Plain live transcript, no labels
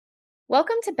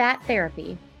Welcome to Bat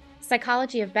Therapy,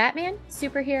 psychology of Batman,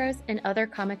 superheroes, and other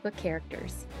comic book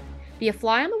characters. Be a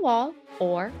fly on the wall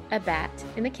or a bat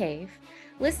in the cave,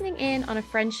 listening in on a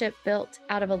friendship built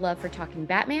out of a love for talking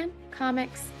Batman,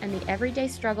 comics, and the everyday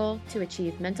struggle to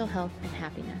achieve mental health and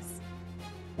happiness.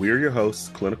 We are your hosts,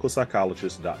 clinical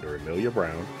psychologist Dr. Amelia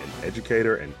Brown and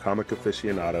educator and comic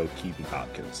aficionado Keeden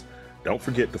Hopkins. Don't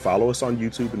forget to follow us on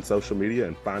YouTube and social media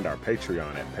and find our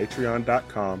Patreon at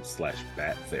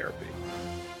patreon.com/battherapy.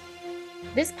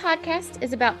 This podcast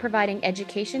is about providing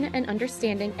education and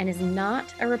understanding and is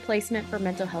not a replacement for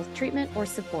mental health treatment or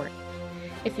support.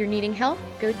 If you're needing help,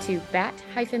 go to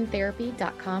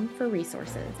bat-therapy.com for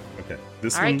resources. Okay. All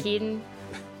right, Keeden.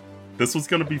 This was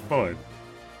going to be fun.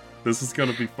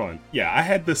 Yeah, I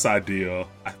had this idea.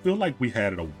 I feel like we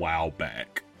had it a while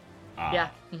back.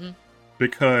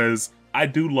 Because I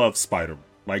do love Spider-Man.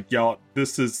 Like, y'all,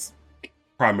 this is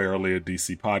primarily a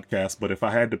DC podcast, but if I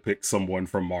had to pick someone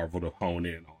from Marvel to hone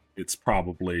in on, it's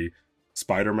probably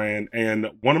Spider-Man.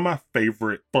 And one of my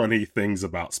favorite funny things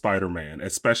about Spider-Man,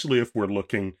 especially if we're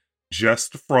looking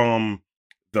just from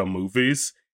the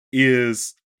movies,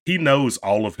 is he knows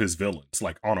all of his villains,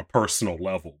 like on a personal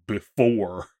level,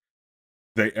 before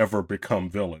they ever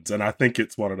become villains. And I think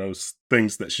it's one of those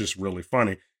things that's just really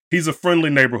funny. He's a friendly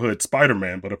neighborhood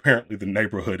Spider-Man, but apparently the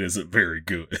neighborhood isn't very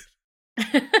good.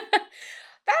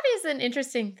 That is an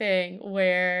interesting thing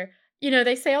where,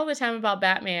 they say all the time about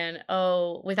Batman,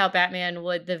 oh, without Batman,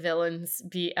 would the villains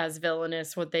be as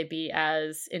villainous? Would they be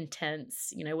as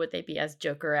intense? Would they be as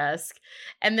Joker-esque?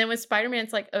 And then with Spider-Man,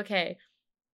 it's like, okay,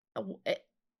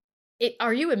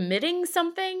 are you admitting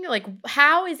something? Like,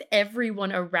 how is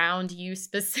everyone around you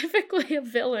specifically a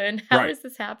villain? How is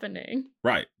this happening?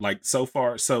 Right. Like, so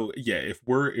far. So yeah, if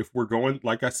we're going,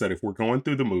 like I said, if we're going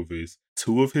through the movies,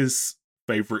 two of his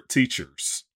favorite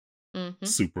teachers,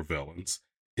 supervillains,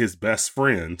 his best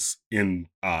friends in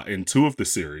two of the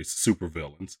series,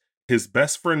 supervillains, his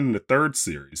best friend in the third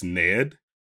series, Ned,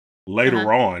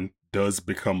 later on does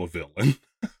become a villain.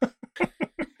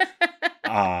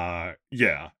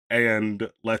 And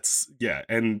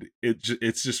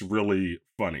it's just really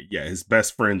funny. Yeah, his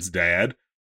best friend's dad,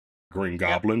 Green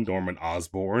Goblin, Norman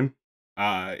Osborn.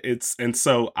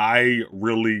 So I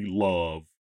really love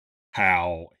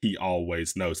how he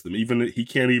always knows them. Even he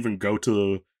can't even go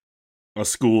to a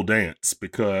school dance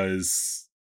because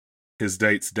his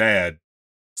date's dad,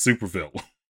 supervillain.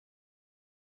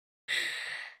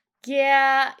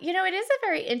 Yeah, it is a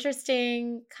very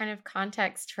interesting kind of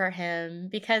context for him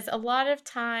because a lot of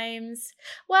times,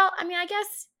 I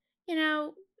guess,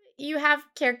 you have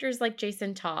characters like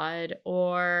Jason Todd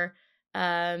or, what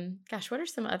are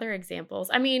some other examples?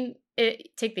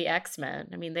 Take the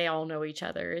X-Men. They all know each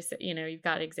other. So, you've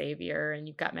got Xavier and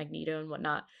you've got Magneto and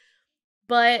whatnot.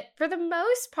 But for the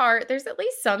most part, there's at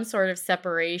least some sort of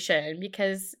separation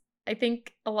because I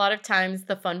think a lot of times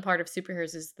the fun part of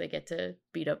superheroes is they get to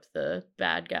beat up the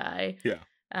bad guy. Yeah.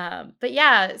 But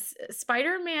yeah,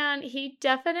 Spider-Man, he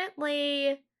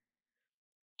definitely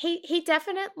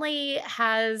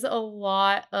has a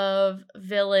lot of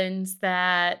villains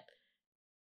that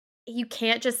you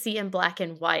can't just see in black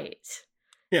and white.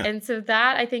 Yeah. And so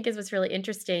that I think is what's really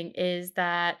interesting is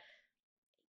that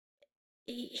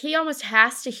he almost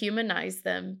has to humanize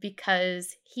them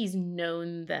because he's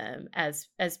known them as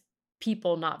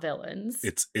people, not villains.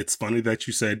 It's funny that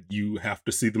you said you have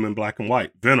to see them in black and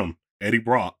white. Venom, Eddie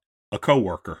Brock, a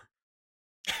coworker.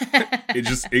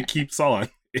 It keeps on.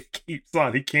 It keeps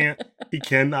on. He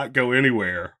cannot go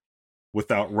anywhere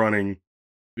without running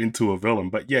into a villain.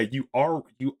 But yeah, you are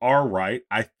right.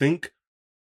 I think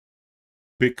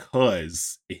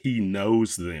because he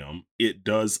knows them, it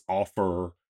does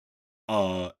offer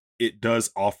a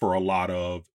lot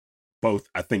of both,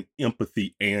 I think,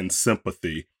 empathy and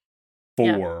sympathy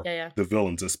for the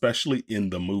villains, especially in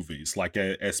the movies. Like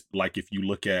if you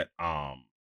look at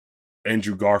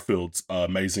Andrew Garfield's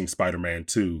Amazing Spider-Man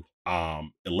 2,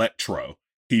 Electro,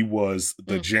 he was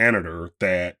the janitor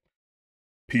that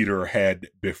Peter had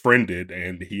befriended,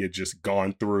 and he had just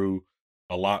gone through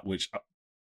a lot, which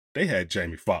they had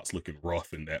Jamie Foxx looking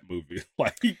rough in that movie.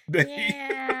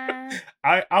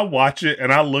 I watch it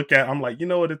and I look at, I'm like, you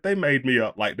know what? If they made me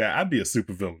up like that, I'd be a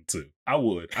supervillain too. I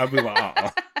would. I'd be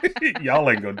like, y'all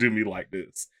ain't gonna do me like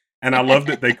this. And I love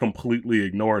that they completely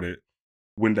ignored it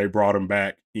when they brought him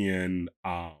back in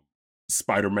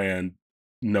Spider-Man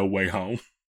No Way Home.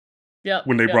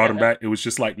 When they brought him back, it was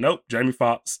just like, nope, Jamie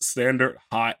Foxx, standard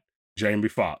hot Jamie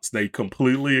Foxx. They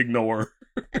completely ignore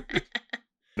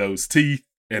those teeth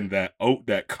and that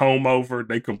comb over.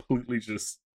 They completely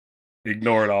just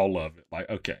ignored all of it. Like,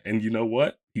 okay, and you know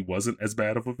what? He wasn't as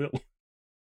bad of a villain.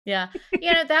 Yeah.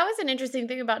 That was an interesting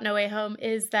thing about No Way Home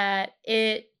is that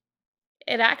it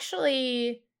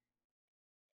actually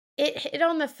it hit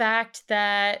on the fact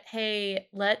that, hey,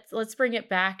 let's bring it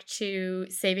back to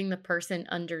saving the person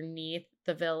underneath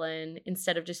the villain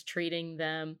instead of just treating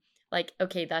them like,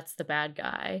 okay, that's the bad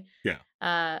guy. Yeah.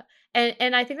 Uh,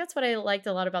 and I think that's what I liked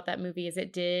a lot about that movie is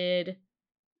it did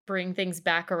bring things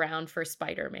back around for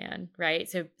Spider-Man, right?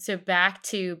 So back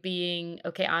to being,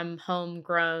 okay, I'm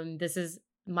homegrown. This is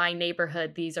my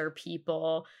neighborhood. These are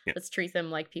people. Yeah. Let's treat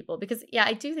them like people. Because yeah,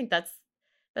 I do think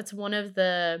that's one of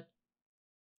the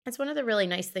that's one of the really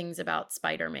nice things about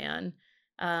Spider-Man.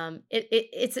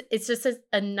 It's just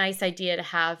a nice idea to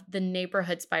have the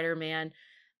neighborhood Spider-Man.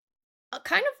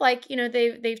 Kind of like,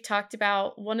 they've talked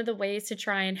about one of the ways to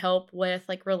try and help with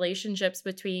like relationships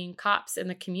between cops and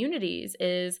the communities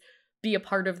is be a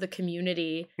part of the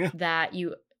community Yeah. that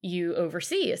you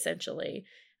oversee essentially.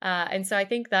 And so I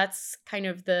think that's kind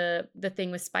of the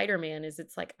thing with Spider-Man is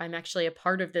it's like I'm actually a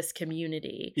part of this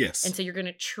community. And Yes. so you're going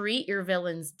to treat your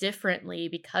villains differently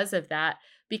because of that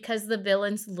because the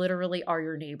villains literally are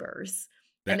your neighbors.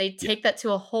 And That they yeah, take that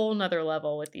to a whole nother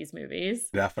level with these movies.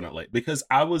 definitely. Because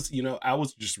I was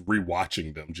just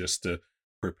rewatching them just to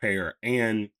prepare,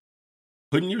 and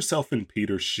putting yourself in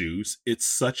Peter's shoes, it's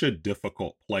such a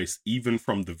difficult place, even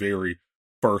from the very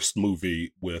first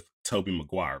movie with Tobey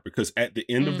Maguire. Because at the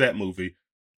end of Mm, that movie,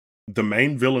 the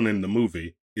main villain in the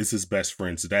movie is his best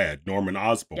friend's dad, Norman yep.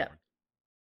 Osborn.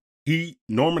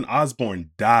 Norman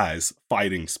Osborn dies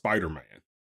fighting Spider-Man.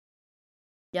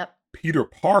 Yep. Peter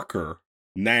Parker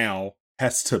now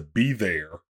has to be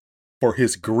there for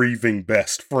his grieving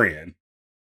best friend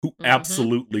who Mhm.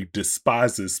 absolutely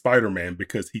despises Spider-Man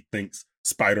because he thinks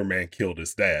Spider-Man killed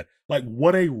his dad. Like,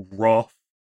 what a rough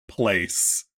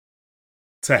place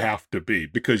to Yeah. have to be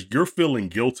because you're feeling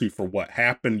guilty for what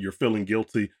happened. You're feeling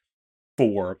guilty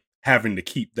for having to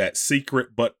keep that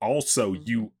secret, but also Mhm.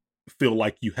 you feel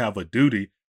like you have a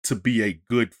duty to be a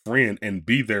good friend and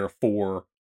be there for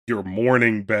your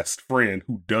mourning best friend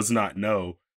who does not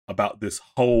know about this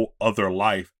whole other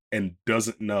life and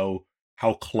doesn't know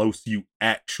how close you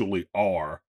actually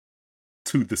are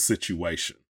to the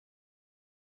situation.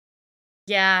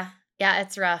 Yeah. Yeah,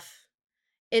 it's rough.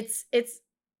 It's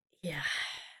yeah.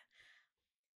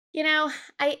 You know,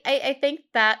 I think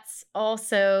that's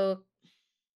also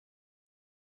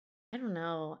I don't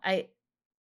know.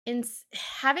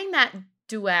 Having that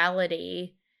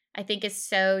duality, I think is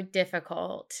so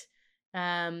difficult.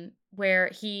 Where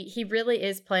he really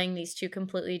is playing these two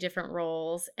completely different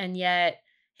roles and yet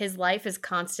his life is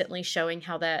constantly showing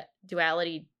how that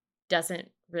duality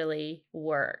doesn't really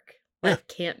work. Yeah, Life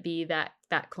can't be that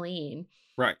clean.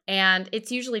 right. And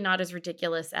it's usually not as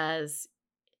ridiculous as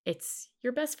it's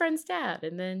your best friend's dad,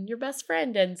 and then your best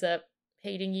friend ends up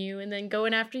hating you and then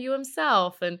going after you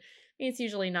himself. And it's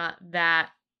usually not that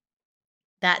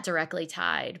directly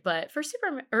tied, but for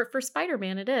Superman or for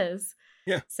Spider-Man, it is.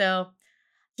 Yeah, So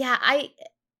yeah,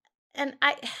 and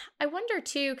I wonder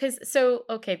too, because so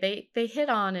okay, they hit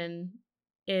on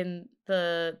in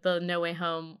the No Way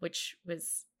Home, which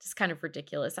was just kind of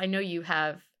ridiculous. I know you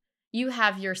have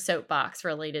your soapbox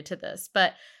related to this,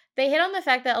 but they hit on the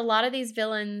fact that a lot of these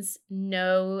villains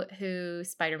know who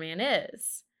Spider-Man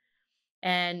is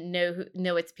and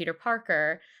know it's Peter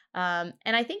Parker. And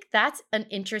I think that's an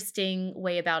interesting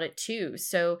way about it too.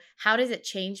 So how does it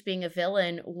change being a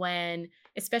villain when,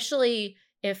 especially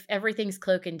if everything's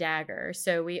cloak and dagger?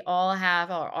 So we all have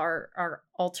our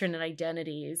alternate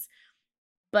identities,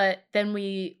 but then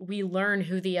we learn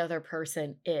who the other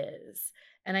person is.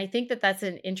 And I think that that's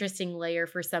an interesting layer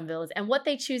for some villains and what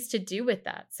they choose to do with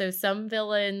that. So some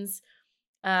villains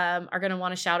are going to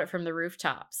want to shout it from the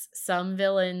rooftops. Some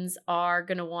villains are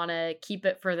going to want to keep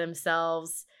it for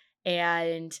themselves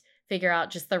and figure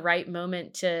out just the right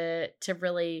moment to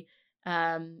really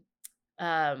um,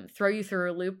 throw you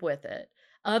through a loop with it.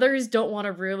 Others don't want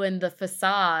to ruin the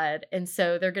facade, and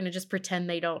so they're going to just pretend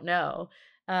they don't know.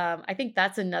 I think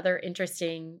that's another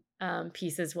interesting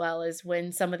piece as well is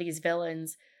when some of these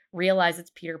villains realize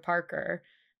it's Peter Parker.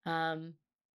 Um,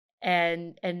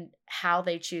 and how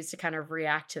they choose to kind of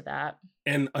react to that.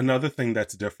 and another thing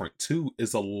that's different too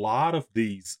is a lot of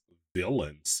these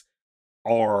villains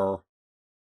are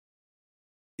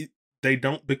it, they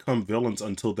don't become villains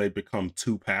until they become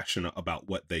too passionate about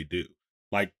what they do.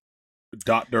 Like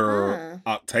Dr.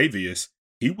 Ah, Octavius,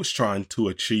 he was trying to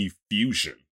achieve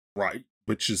fusion, right?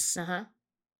 Which is uh-huh.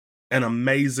 an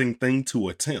amazing thing to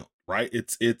attempt, right?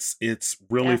 It's really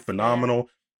Yeah, yeah, yeah. phenomenal.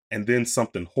 And then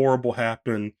something horrible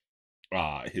happened.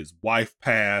 His wife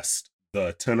passed.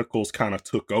 the tentacles kind of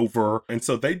took over. And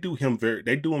so they do him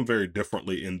very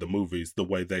differently in the movies, the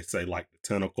way they say like the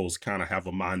tentacles kind of have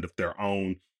a mind of their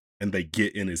own and they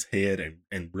get in his head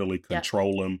and really Yep.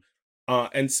 control him.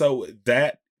 And so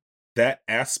that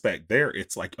aspect there,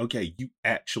 it's like, okay, you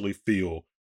actually feel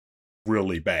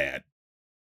really bad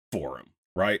for him,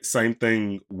 right? Same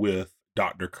thing with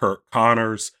Dr. Kirk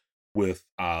Connors with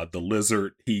the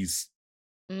lizard.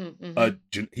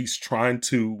 Mm-hmm. He's trying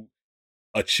to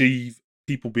achieve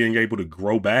people being able to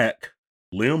grow back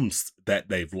limbs that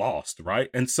they've lost, right?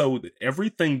 And so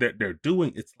everything that they're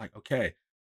doing, it's like, okay,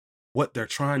 what they're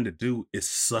trying to do is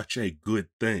such a good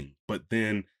thing, but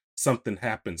then something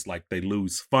happens, like they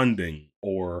lose funding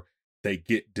or they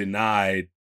get denied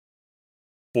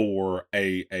for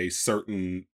a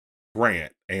certain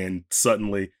grant, and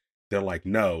suddenly they're like,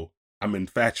 no, I'm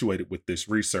infatuated with this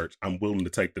research, I'm willing to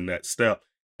take the next step.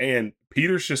 And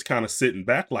Peter's just kind of sitting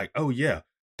back like, oh yeah,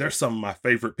 they're some of my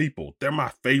favorite people, they're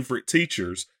my favorite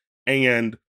teachers.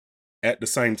 And at the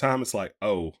same time, it's like,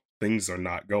 oh, things are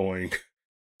not going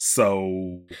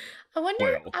so I wonder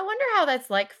well, I wonder how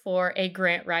that's like for a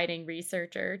grant writing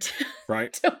researcher to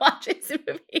right? to watch his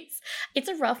movies. It's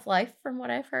a rough life from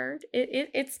what I've heard.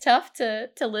 It's tough to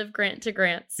live grant to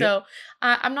grant. Yep. So,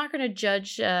 I'm not gonna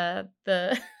judge, the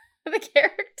the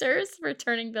characters for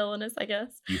turning villainous, I guess.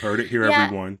 You heard it here, Yeah,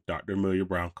 everyone. Dr. Amelia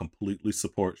Brown completely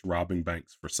supports robbing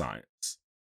banks for science.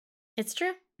 it's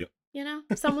true. Yep.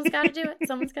 Someone's gotta do it.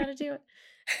 Someone's gotta do it.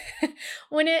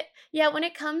 When it yeah, when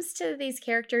it comes to these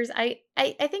characters, I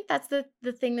think that's the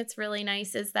thing that's really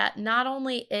nice is that not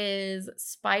only is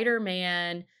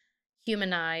Spider-Man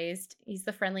humanized, he's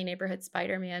the friendly neighborhood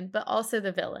Spider-Man, but also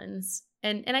the villains.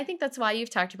 And I think that's why you've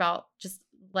talked about just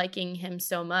liking him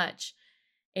so much.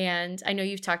 And I know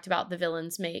you've talked about the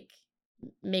villains make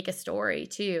a story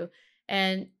too.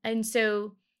 And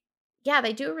so yeah,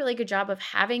 they do a really good job of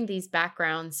having these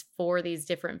backgrounds for these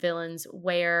different villains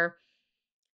where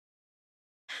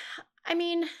I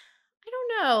mean, I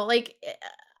don't know. Like,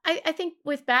 I think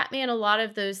with Batman, a lot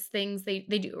of those things they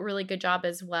do a really good job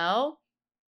as well.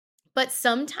 But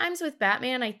sometimes with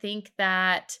Batman, I think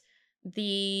that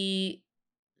the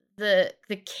the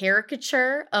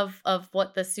caricature of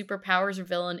what the superpowers or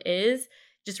villain is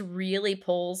just really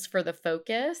pulls for the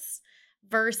focus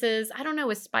versus I don't know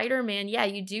with Spider-Man, yeah,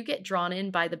 you do get drawn in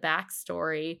by the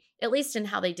backstory, at least in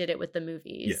how they did it with the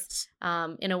movies, Yes.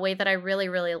 in a way that I really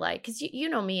really like. Because you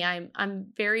know me, I'm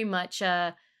very much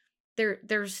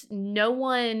there's no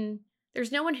one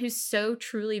who's so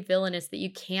truly villainous that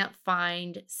you can't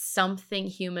find something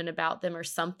human about them or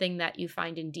something that you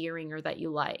find endearing or that you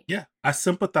like. Yeah. I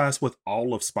sympathize with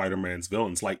all of Spider-Man's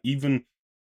villains. Like even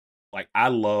like I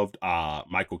loved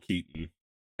Michael Keaton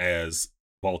as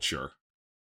Vulture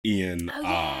Oh,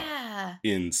 yeah.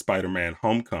 in Spider-Man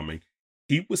Homecoming.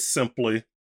 He was simply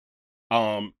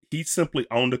he simply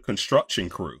owned a construction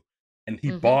crew and he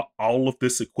Mhm. bought all of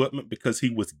this equipment because he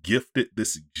was gifted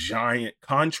this giant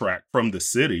contract from the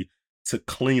city to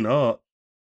clean up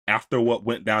after what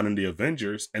went down in the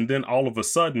Avengers. And then all of a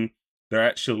sudden, they're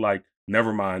actually like,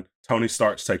 never mind, Tony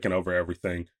Stark's taking over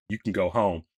everything. You can go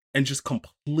home. And just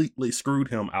completely screwed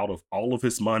him out of all of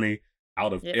his money,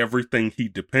 out of Yep. everything he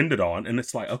depended on. And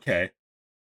it's like, okay,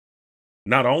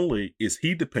 not only is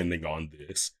he depending on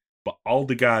this, but all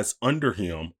the guys under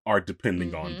him are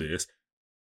depending on Mhm. this.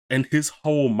 And his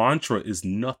whole mantra is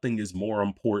nothing is more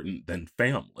important than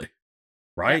family. Yep.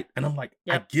 Right. And I'm like,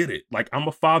 I Yep. get it. Like, I'm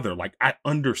a father. Like, I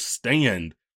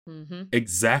understand Mhm.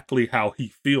 exactly how he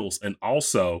feels. And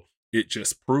also, it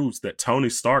just proves that Tony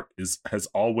Stark has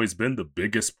always been the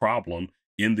biggest problem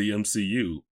in the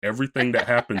MCU. Everything that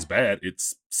happens bad,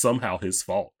 it's somehow his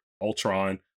fault.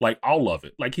 Ultron, like all of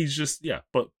it. Like he's just yeah,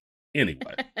 but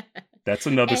anyway, that's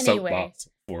another Anyway. soapbox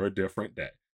for a different day.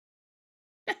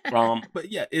 But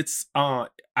yeah, it's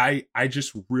I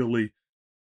just really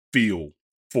feel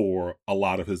for a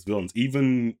lot of his villains.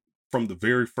 Even from the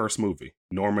very first movie,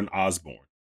 Norman Osborn,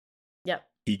 Yep.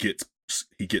 he gets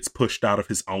he gets pushed out of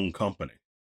his own company.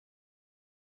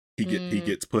 He Mm,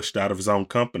 gets pushed out of his own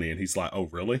company and he's like, "Oh,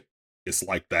 really? It's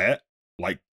like that?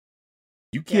 Like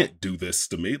you yeah. can't do this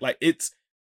to me." Like it's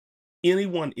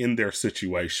anyone in their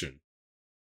situation.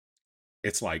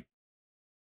 It's like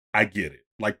I get it.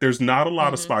 Like there's not a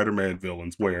lot of Mhm. Spider-Man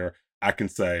villains where I can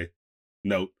say,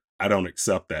 "Nope, I don't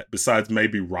accept that." Besides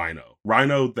maybe Rhino.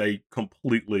 Rhino they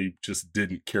completely just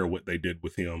didn't care what they did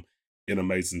with him in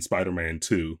Amazing Spider-Man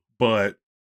 2. But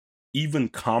even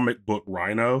comic book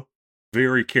Rhino,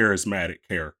 very charismatic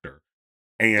character.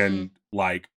 Mm. And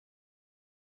like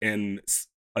and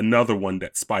another one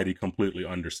that Spidey completely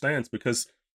understands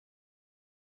because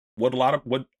what a lot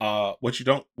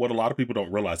of people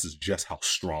don't realize is just how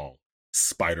strong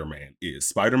Spider-Man is.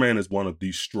 Spider-Man is one of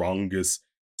the strongest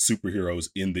superheroes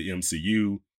in the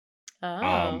MCU.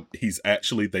 Oh.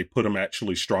 They put him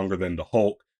actually stronger than the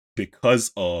Hulk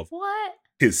because of What?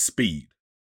 his speed,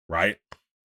 right?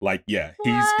 Like, yeah, What?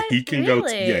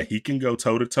 Really? he can go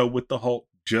toe to toe with the Hulk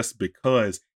just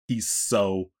because he's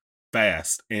so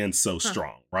fast and so Huh.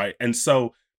 strong, right? And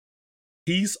so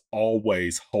he's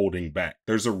always holding back.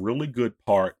 There's a really good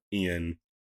comic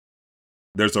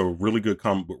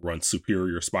book run,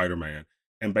 Superior Spider-Man,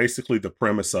 and basically the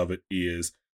premise of it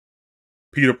is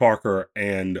Peter Parker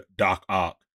and Doc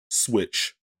Ock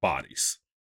switch bodies.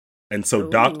 And so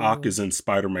Doc Ock Ooh. is in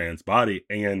Spider-Man's body,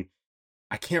 and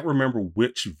I can't remember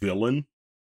which villain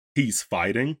he's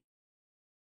fighting,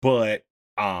 but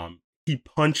he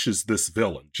punches this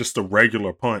villain, just a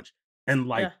regular punch, and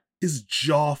like Yeah. his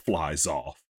jaw flies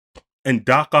off. And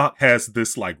Doc Ock has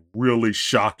this like really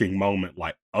shocking moment,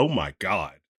 like, oh my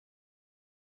God,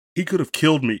 he could have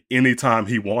killed me anytime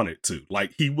he wanted to.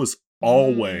 Like he was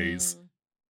always Mm.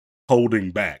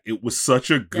 holding back. It was such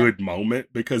a Yeah. good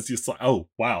moment because it's like, oh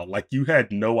wow, like you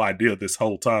had no idea this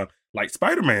whole time. Like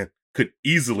Spider-Man could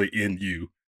easily end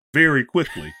you very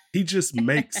quickly. He just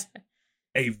makes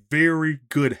a very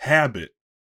good habit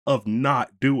of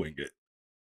not doing it,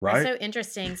 That's right? so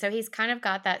interesting. So he's kind of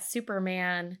got that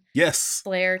Superman Yes.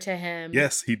 flair to him.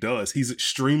 Yes, he does. He's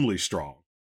extremely strong.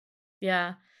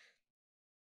 Yeah.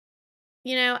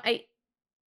 I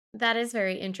that is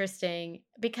very interesting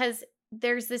because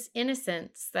there's this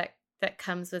innocence that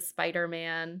comes with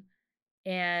Spider-Man,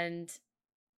 and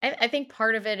I think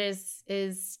part of it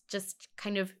is just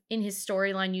kind of in his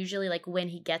storyline, usually like when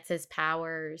he gets his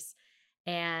powers,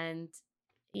 and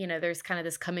there's kind of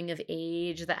this coming of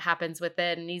age that happens with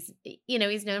it, and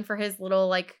he's known for his little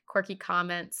like quirky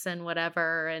comments and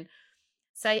whatever, and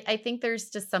so I think there's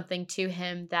just something to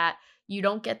him that you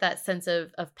don't get that sense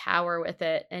of power with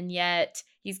it, and yet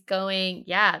he's going,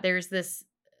 yeah, there's this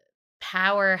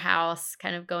powerhouse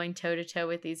kind of going toe to toe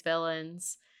with these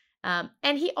villains. And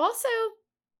he also,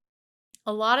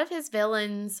 a lot of his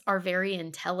villains are very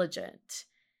intelligent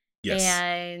Yes.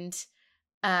 and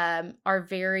are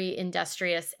very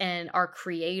industrious and are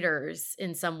creators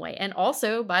in some way. And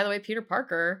also, by the way, Peter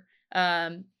Parker,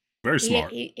 Very he,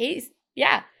 smart. he's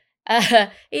yeah,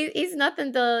 he's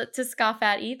nothing to scoff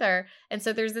at either. And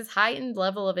so there's this heightened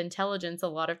level of intelligence a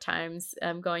lot of times,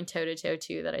 going toe to toe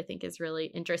too, that I think is really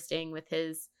interesting with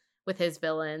his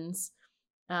villains.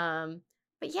 Um,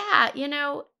 but yeah,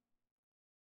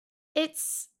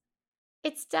 it's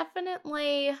it's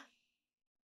definitely, I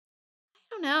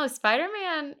don't know,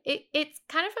 Spider-Man, it's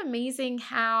kind of amazing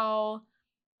how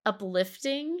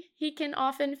uplifting he can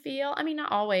often feel. I mean,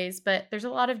 not always, but there's a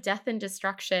lot of death and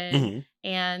destruction Mhm.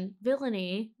 and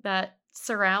villainy that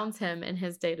surrounds him in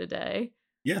his day-to-day.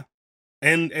 Yeah.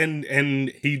 And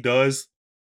he does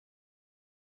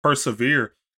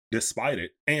persevere despite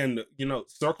it. And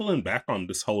circling back on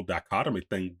this whole dichotomy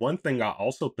thing, one thing I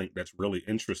also think that's really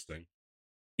interesting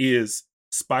is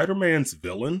Spider-Man's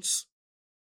villains,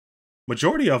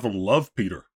 majority of them love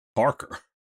Peter Parker.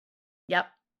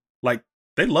 Yep. Like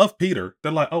they love Peter.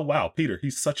 They're like, "Oh wow, Peter,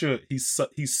 he's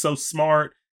so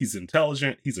smart, he's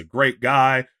intelligent, he's a great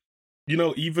guy."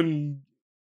 Even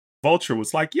Vulture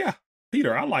was like, "Yeah,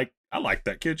 Peter, I like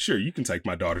that kid. Sure, you can take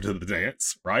my daughter to the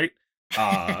dance, right?"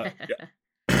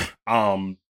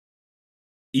 um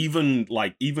even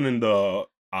in the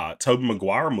Tobey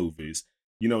Maguire movies,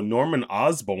 Norman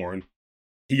Osborn,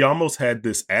 he almost had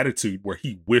this attitude where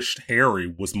he wished Harry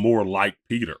was more like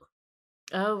Peter,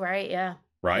 Oh, right, yeah.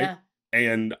 right? Yeah.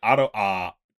 And Otto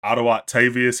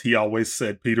Octavius, he always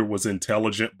said Peter was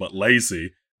intelligent but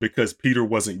lazy because Peter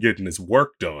wasn't getting his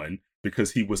work done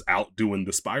because he was out doing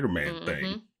the Spider-Man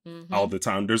thing Mhm. all Mhm. the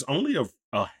time. There's only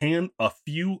a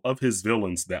few of his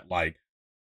villains that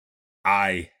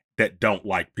I that don't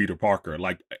like Peter Parker.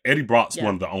 Like Eddie Brock's Yeah.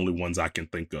 one of the only ones I can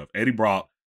think of. Eddie Brock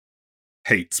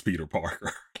hates Peter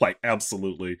Parker. Like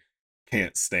absolutely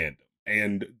can't stand him.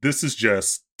 And this is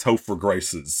just Topher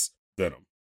Grace's Venom.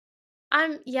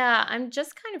 I'm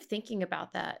just kind of thinking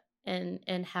about that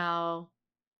and how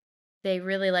they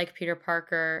really like Peter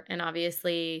Parker and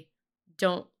obviously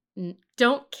don't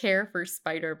don't care for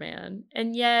Spider-Man.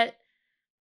 And yet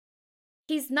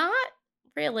he's not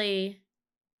really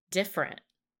different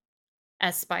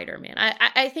as Spider-Man.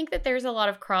 I think that there's a lot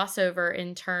of crossover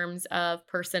in terms of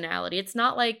personality. It's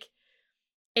not like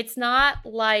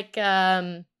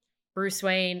Bruce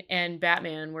Wayne and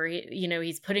Batman where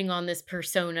he's putting on this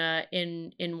persona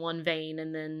in one vein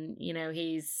and then,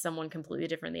 he's someone completely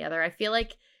different in the other. I feel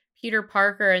like Peter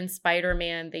Parker and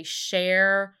Spider-Man, they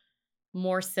share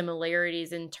more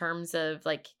similarities in terms of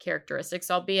like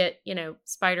characteristics, albeit,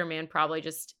 Spider-Man probably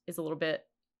just is a little bit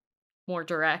more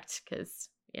direct because,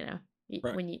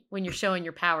 Right. when you're showing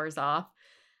your powers off.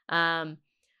 Um,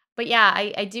 but yeah,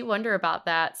 I do wonder about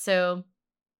that. So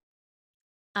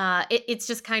it's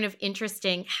just kind of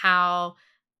interesting how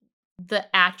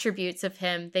the attributes of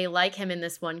him, they like him in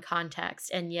this one context,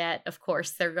 and yet, of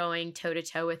course, they're going toe to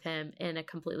toe with him in a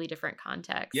completely different Yeah.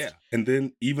 context. And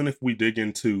then even if we dig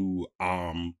into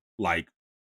like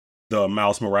the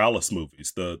Miles Morales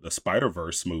movies, the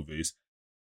Spider-Verse movies,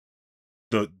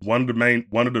 the one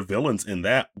of the villains in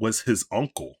that was his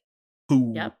uncle,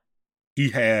 who Yep. he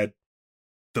had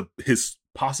his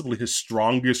possibly his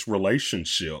strongest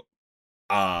relationship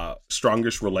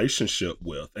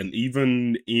with. And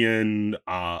even in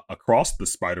Across the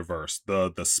Spider-Verse,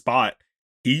 the Spot,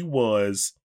 he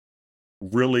was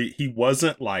he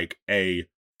wasn't like a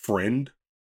friend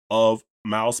of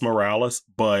Miles Morales,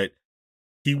 but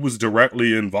he was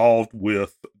directly involved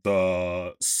with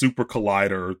the super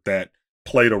collider that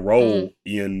played a Mm, role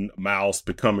in Miles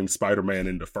becoming Spider-Man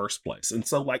in the first place. And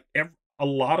so like a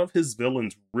lot of his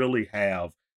villains really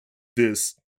have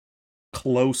this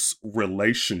close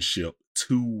relationship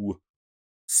to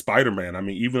Spider-Man. I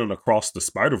mean, even in Across the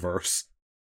Spider-Verse,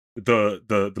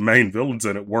 the main villains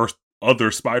in it were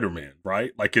other Spider-Man,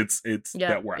 right? Like it's that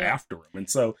yep, were yep. after him. And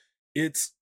so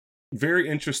it's very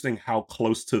interesting how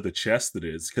close to the chest it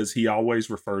is, because he always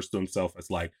refers to himself as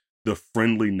like the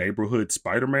friendly neighborhood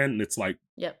Spider-Man. And it's like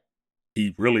Yep.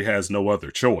 he really has no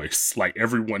other choice. Like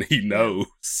everyone he No.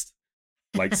 knows,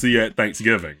 like see you at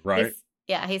Thanksgiving, right?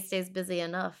 He stays busy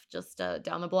enough just,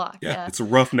 down the block, Yeah, yeah. it's a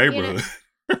rough You know neighborhood.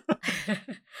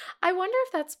 I wonder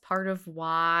if that's part of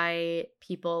why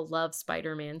people love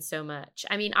Spider-Man so much.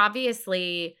 I mean,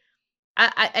 obviously,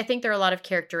 I think there are a lot of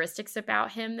characteristics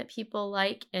about him that people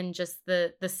like, and just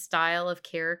the style of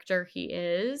character he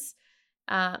is.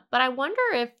 But I wonder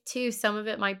if too some of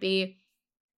it might be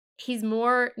he's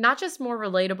more not just more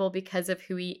relatable because of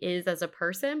who he is as a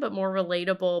person, but more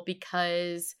relatable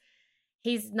because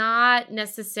he's not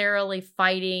necessarily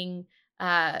fighting,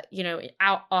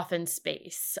 out off in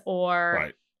space,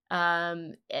 or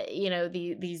Right.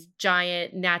 these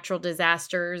giant natural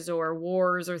disasters or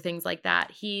wars or things like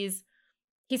that. He's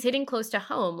hitting close to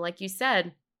home, like you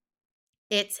said.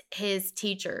 It's his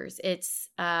teachers, it's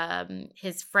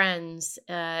his friends,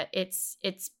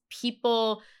 it's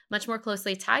people much more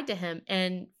closely tied to him,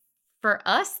 and for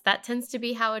us that tends to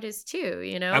be how it is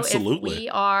too. Absolutely.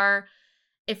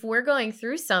 If we're going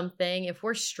through something, if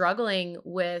we're struggling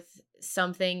with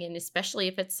something, and especially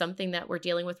if it's something that we're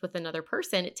dealing with another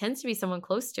person, it tends to be someone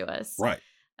close to us. Right.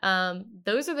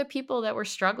 Those are the people that we're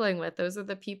struggling with. Those are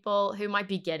the people who might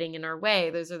be getting in our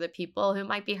way. Those are the people who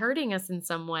might be hurting us in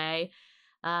some way,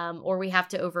 or we have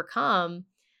to overcome.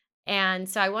 And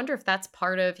so I wonder if that's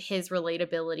part of his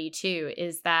relatability too,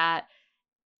 is that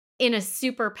in a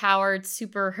super powered,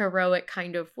 super heroic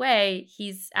kind of way,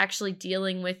 he's actually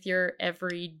dealing with your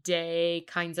everyday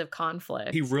kinds of He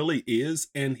conflict. really is.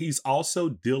 And he's also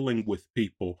dealing with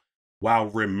people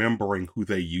while remembering who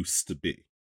they used to be.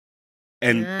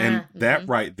 And Yeah. that Mhm.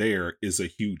 right there is a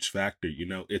huge factor.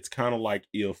 It's kind of like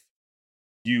if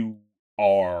you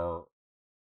are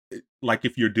like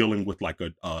if you're dealing with like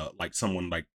a like someone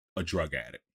like a drug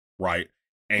addict, right?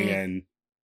 Mm. And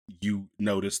you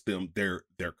notice they're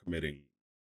committing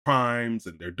crimes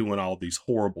and they're doing all these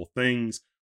horrible things,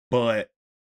 but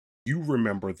you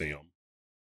remember them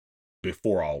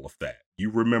before all of that. You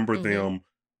remember Mhm. them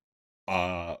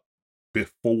uh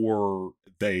before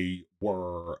they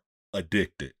were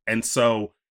addicted. And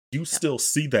so you Yep. still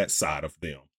see that side of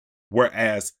them.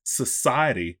 Whereas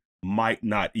society might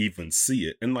not even see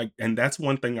it. And that's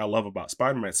one thing I love about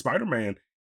Spider-Man. Spider-Man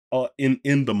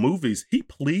in the movies, he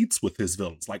pleads with his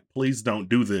villains. Like, please don't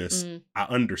do this. Mm. I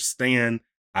understand.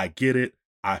 I get it.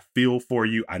 I feel for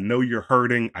you. I know you're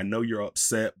hurting. I know you're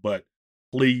upset, but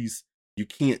please, you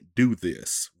can't do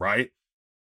this, right?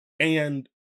 And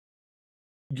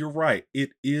you're right.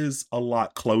 It is a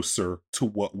lot closer to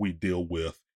what we deal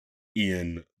with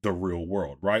in the real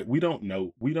world, right? We don't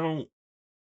know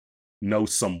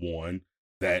someone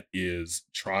that is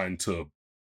trying to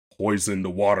poison the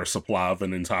water supply of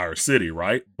an entire city,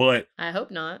 right? But I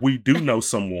hope not. we do know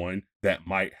someone that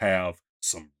might have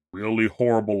some really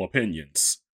horrible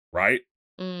opinions, right?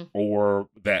 Mm. Or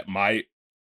that might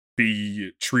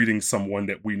be treating someone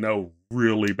that we know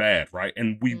really bad, right?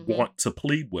 And we Mhm. want to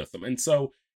plead with them. And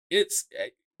so it's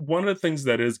one of the things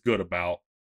that is good about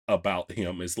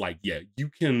him is like, yeah, you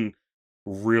can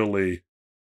really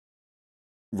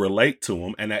relate to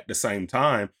him, and at the same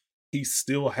time he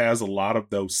still has a lot of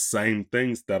those same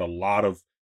things that a lot of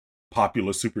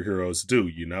popular superheroes do.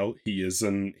 You know, he is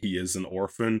an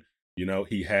orphan. You know,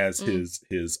 he has Mm,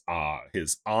 his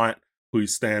aunt who he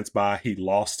stands by. He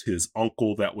lost his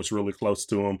uncle that was really close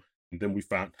to him, and then we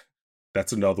found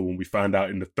that's another one. We find out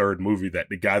in the third movie that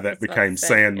the guy I that was about to became say,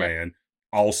 yep. Sandman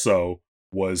also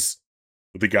was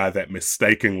the guy that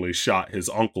mistakenly shot his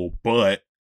uncle, but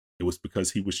it was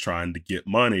because he was trying to get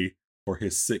money for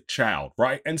his sick child,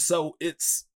 right? And so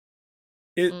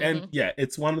and Hmm. yeah,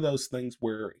 it's one of those things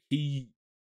where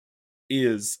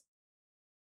is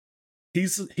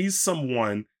he's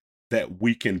someone that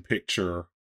we can picture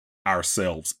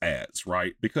ourselves as,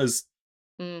 right? Because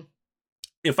Mm.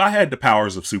 if I had the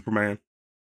powers of Superman,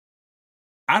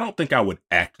 I don't think I would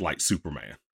act like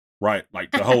Superman, right?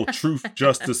 Like the whole truth,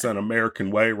 justice, and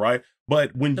American way, right?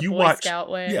 But when The you Boy watch, Scout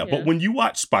way, yeah, but yeah. when you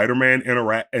watch Spider-Man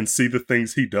interact and see the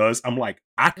things he does, I'm like,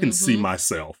 I can see Hmm.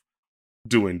 myself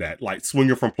doing that, like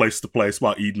swinging from place to place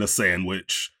while eating a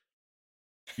sandwich,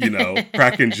 you know,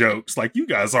 cracking jokes. Like, you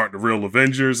guys aren't the real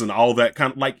Avengers and all that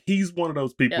kind of, like, he's one of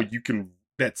those people Yep. you can,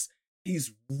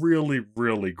 he's really,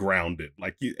 really grounded.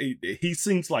 Like, he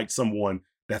seems like someone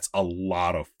that's a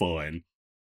lot of fun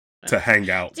Uh, to hang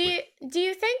out Do with. you do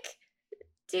you think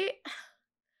do you,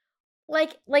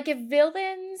 like if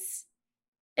villains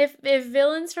if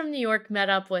villains from New York met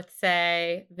up with,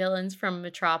 say, villains from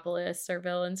Metropolis or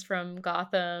villains from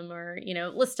Gotham, or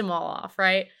list them all off,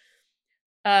 right?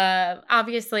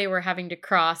 Obviously we're having to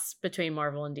cross between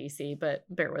Marvel and DC, but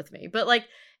bear with me. But like,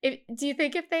 do you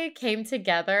think if they came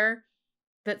together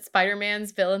that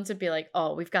Spider-Man's villains would be like,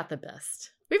 "Oh, we've got the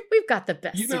best. We've got the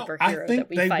You best know, I superhero that think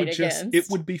we they fight would it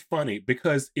against." would be funny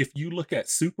because if you look at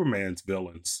Superman's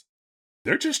villains,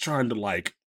 they're just trying to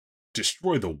like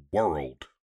destroy the world,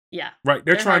 Yeah. right?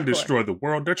 They're They're trying to hardcore. destroy the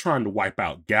world. They're trying to wipe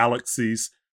out galaxies.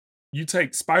 You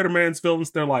take Spider-Man's villains,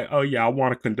 they're like, oh yeah, I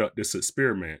want to conduct this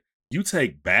experiment. You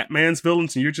take Batman's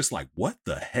villains and you're just like, what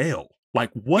the hell?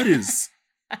 Like, what is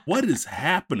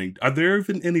happening? Are there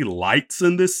even any lights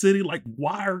in this city? Like,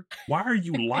 why are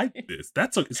you like this?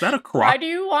 Is that a Why crock? do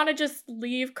you wanna just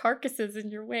leave carcasses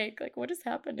in your wake? Like, what is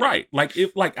happening? Right. Like,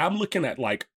 if like I'm looking at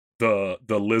like the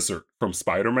lizard from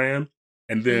Spider-Man,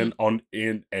 and then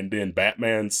Mhm. and then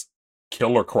Batman's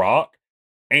Killer Croc.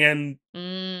 And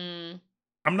Mm.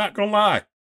 I'm not gonna lie,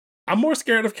 I'm more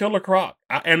scared of Killer Croc.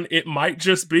 And it might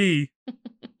just be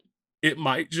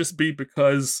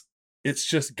because it's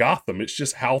just Gotham. It's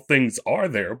just how things are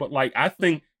there. But like, I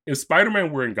think if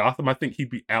Spider-Man were in Gotham, I think he'd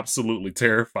be absolutely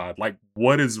terrified. Like,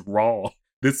 what is wrong?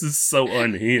 This is so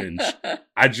unhinged.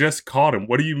 I just caught him.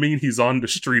 What do you mean he's on the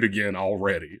street again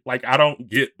already? Like, I don't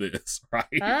get this,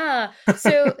 right?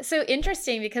 So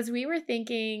interesting, because we were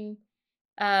thinking,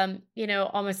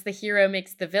 almost the hero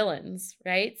makes the villains,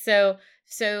 right? So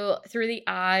through the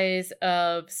eyes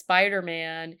of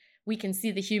Spider-Man, we can see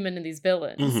the human in these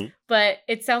villains. Hmm. But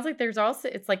it sounds like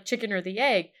it's like chicken or the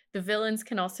egg. The villains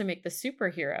can also make the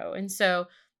superhero. And so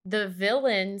the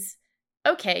villains,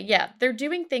 okay, yeah, they're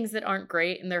doing things that aren't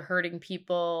great and they're hurting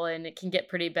people and it can get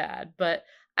pretty bad. But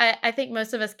I think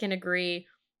most of us can agree,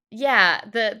 yeah,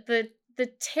 the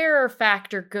terror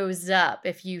factor goes up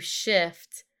if you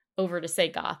shift over to, say,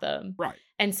 Gotham. Right.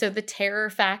 And so the terror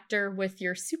factor with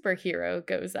your superhero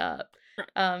goes up.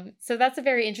 Right. So that's a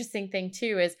very interesting thing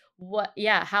too, is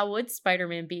how would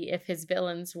Spider-Man be if his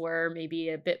villains were maybe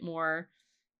a bit more,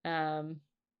 um,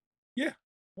 Yeah.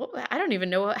 I don't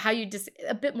even know how you just,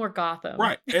 a bit more Gotham.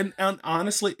 Right. And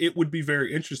honestly, it would be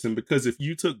very interesting because if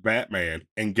you took Batman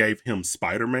and gave him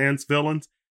Spider-Man's villains,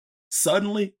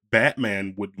 suddenly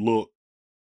Batman would look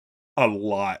a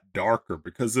lot darker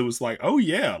because it was like, oh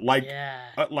yeah, Yeah.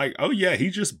 oh yeah, he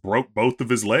just broke both of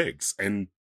his legs and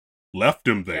left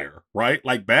him Yep. there, right?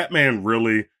 Like, Batman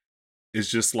really is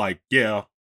just like, yeah,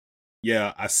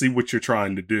 yeah, I see what you're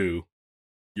trying to do.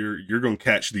 You're gonna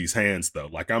catch these hands though.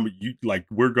 Like, I'm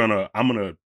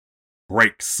gonna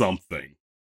break something,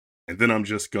 and then I'm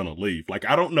just gonna leave. Like,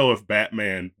 I don't know if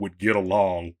Batman would get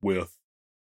along with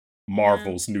Yeah.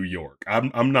 Marvel's New York.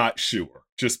 I'm not sure.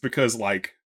 Just because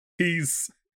like he's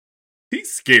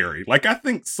he's scary. Like, I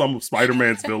think some of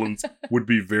Spider-Man's villains would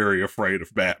be very afraid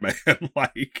of Batman.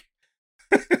 Like,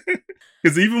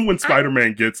 because even when I'm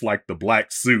Spider-Man gets like the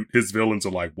black suit, his villains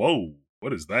are like, "Whoa,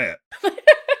 what is that?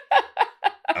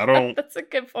 I don't. That's a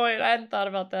good point. I hadn't thought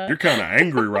about You're that. kind of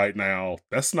angry right now.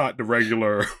 That's not the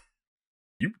regular.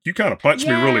 You kind of punched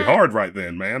me really Yeah. hard right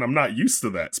then, man. I'm not used to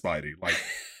that, Spidey. Like,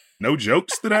 no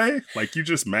jokes today. Like, you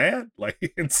just mad.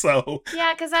 Like, and so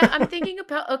Yeah, because I'm thinking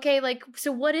about, okay, like,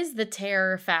 so what is the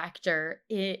terror factor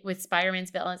with Spider-Man's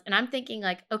villains? And I'm thinking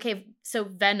like, okay, so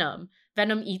Venom.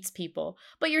 Venom eats people.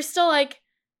 But you're still like,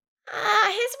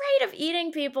 his rate of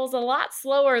eating people is a lot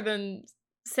slower than,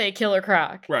 say, Killer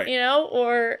Croc, Right.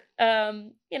 or,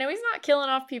 he's not killing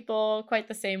off people quite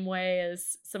the same way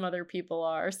as some other people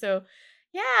are. So,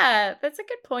 yeah, that's a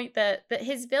good point that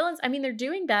his villains, I mean, they're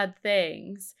doing bad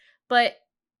things, but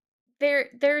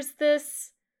there's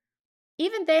this,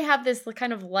 even they have this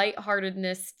kind of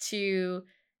lightheartedness to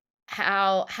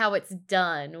how it's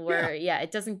done, Yeah. where yeah,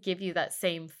 it doesn't give you that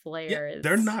same Yeah. flair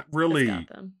They're not as really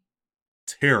Gotham.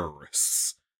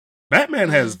 terrorists. Batman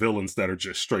has Mm, villains that are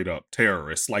just straight up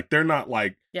terrorists. Like they're not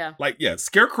yeah. yeah,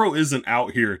 Scarecrow isn't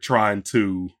out here trying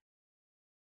to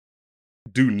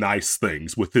do nice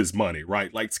things with his money,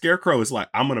 right? Like Scarecrow is like,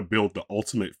 I'm gonna build the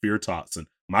ultimate fear toxin.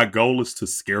 My goal is to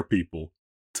scare people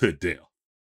to death,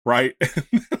 right?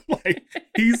 Like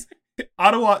he's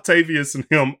Otto Octavius and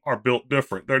him are built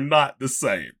different. They're not the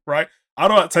same, right?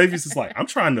 Otto Octavius is like, I'm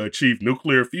trying to achieve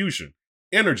nuclear fusion,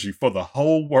 energy for the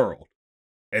whole world,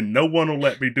 and no one will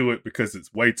let me do it because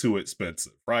it's way too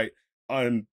expensive, right?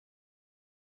 And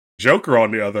Joker,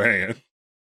 on the other hand,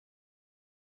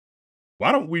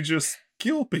 why don't we just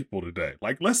kill people today?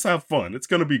 Like, let's have fun. It's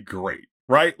gonna be great,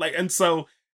 right? Like, and so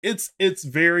it's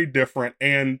very different.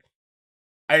 And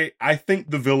I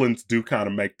think the villains do kind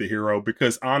of make the hero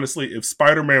because honestly, if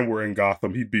Spider-Man were in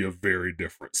Gotham, he'd be a very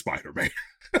different Spider-Man.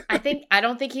 I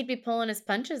don't think he'd be pulling his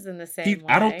punches in the same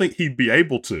I don't think way. he'd be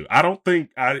able to. I don't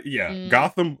think I yeah,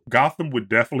 Mm, Gotham would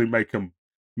definitely make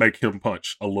him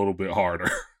punch a little bit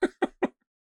harder.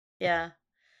 yeah.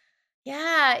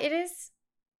 Yeah, it is.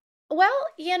 Well,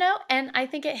 and I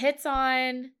think it hits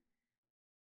on,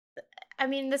 I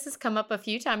mean, this has come up a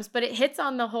few times, but it hits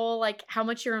on the whole, like, how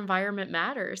much your environment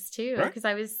matters too. Right? Because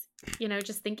I was,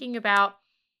 just thinking about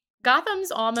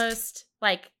Gotham's almost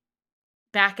like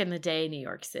back in the day New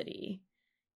York City,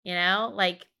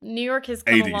 like New York has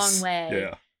come a long 80s. way.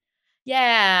 Yeah.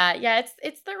 Yeah, yeah,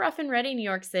 it's the rough and ready New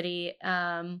York City,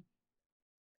 and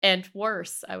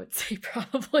worse, I would say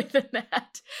probably than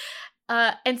that.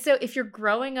 And so if you're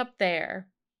growing up there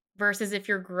versus if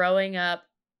you're growing up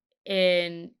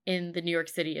in the New York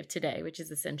City of today, which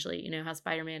is essentially, how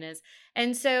Spider-Man is.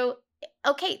 And so,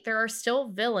 okay, there are still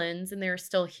villains and there are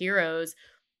still heroes,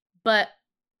 but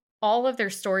all of their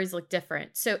stories look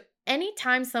different. So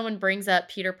anytime someone brings up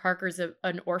Peter Parker's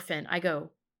an orphan, I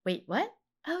go, wait, what?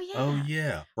 Oh, Oh yeah.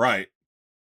 yeah. Right.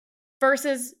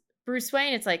 Versus Bruce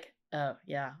Wayne, it's like, oh,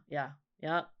 yeah, yeah.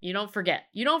 Yeah, you don't forget.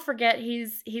 You don't forget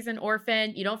he's an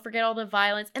orphan. You don't forget all the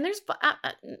violence. And there's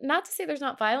not to say there's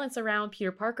not violence around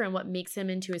Peter Parker and what makes him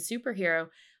into a superhero,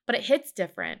 but it hits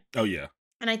different. Oh yeah.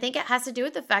 And I think it has to do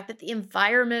with the fact that the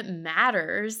environment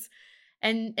matters.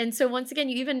 And so once again,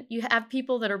 you have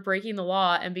people that are breaking the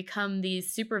law and become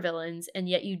these supervillains, and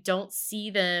yet you don't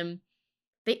see them,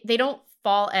 they don't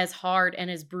fall as hard and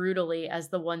as brutally as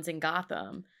the ones in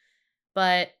Gotham.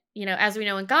 But, as we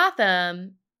know in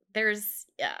Gotham, there's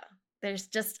yeah, there's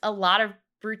just a lot of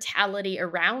brutality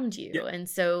around Yeah. you. And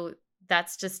so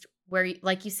that's just where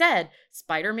like you said,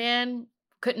 Spider-Man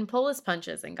couldn't pull his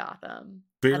punches in Gotham.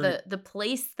 Very The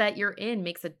place that you're in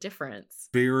makes a difference.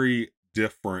 very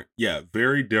different. Yeah,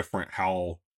 very different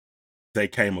how they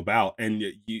came about. And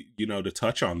you know, to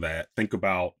touch on that, think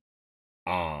about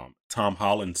Tom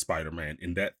Holland's Spider-Man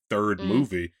in that third Mm,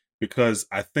 movie, because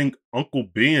I think Uncle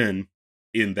Ben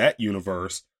in that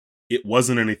universe, it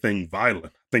wasn't anything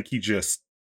violent. I think he just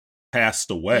passed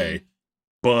away. mm,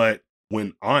 But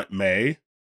when Aunt May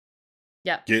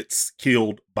yep, gets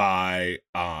killed by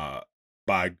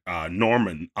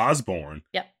Norman Osborn,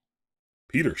 yep.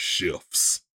 Peter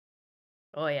shifts.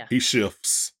 Oh, yeah. He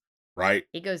shifts, right?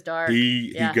 He goes dark.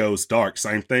 He Yeah. goes dark.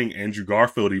 Same thing. Andrew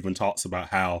Garfield even talks about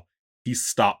how he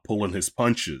stopped pulling his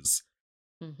punches,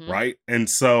 Mhm. right? And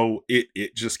so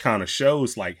it just kind of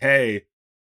shows like, hey,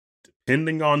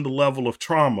 depending on the level of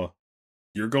trauma,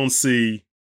 you're gonna see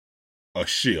a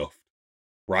shift,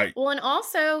 right? Well, and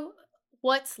also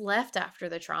what's left after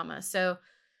the trauma. So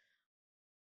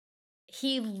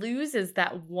he loses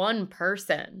that one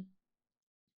person.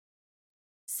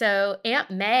 So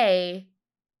Aunt May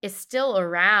is still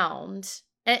around.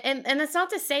 And that's not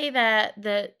to say that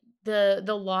the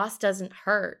loss doesn't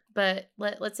hurt, but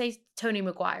let's say Tony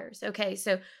Maguire's. Okay,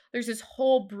 so there's this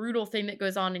whole brutal thing that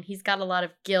goes on, and he's got a lot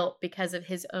of guilt because of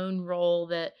his own role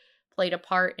that played a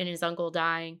part in his uncle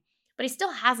dying. But he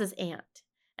still has his aunt,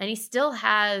 and he still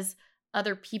has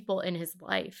other people in his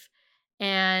life.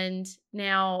 And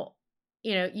now,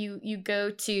 you go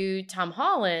to Tom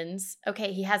Holland's,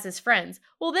 okay, he has his friends.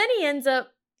 Well, then he ends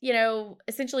up,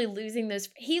 essentially losing those.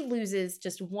 He loses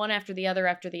just one after the other,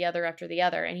 after the other, after the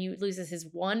other, and he loses his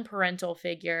one parental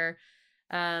figure.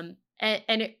 And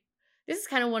this is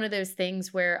kind of one of those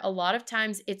things where a lot of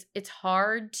times it's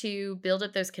hard to build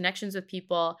up those connections with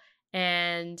people,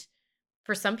 and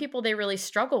for some people they really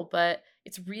struggle, but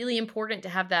it's really important to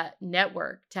have that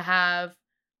network, to have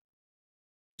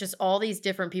just all these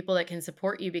different people that can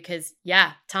support you, because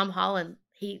yeah, Tom Holland,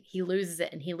 he loses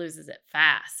it, and he loses it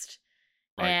fast.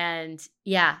 Right. And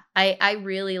yeah, I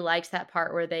really liked that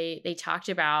part where they talked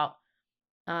about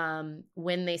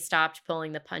when they stopped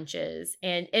pulling the punches,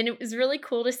 and it was really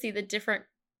cool to see the different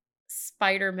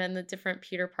Spider-Men, the different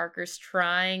Peter Parkers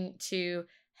trying to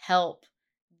help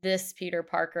this Peter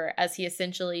Parker as he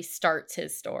essentially starts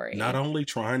his Not story. only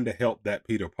trying to help that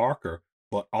Peter Parker,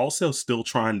 but also still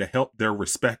trying to help their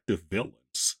respective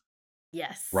villains,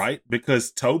 Yes. right?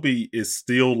 Because Toby is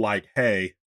still like,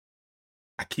 hey,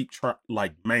 I keep trying,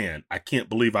 like, man, I can't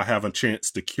believe I have a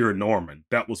chance to cure Norman.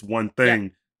 That was one Yep.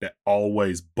 thing that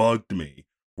always bugged me,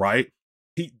 right?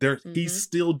 He's Mhm.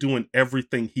 still doing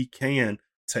everything he can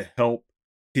to help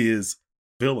his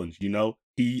villains, you know?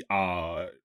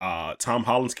 Tom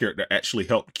Holland's character actually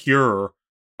helped cure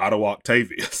Otto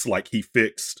Octavius. Like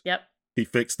Yep. he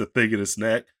fixed the thing in his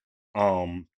neck.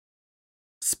 Um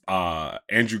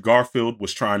Andrew Garfield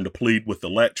was trying to plead with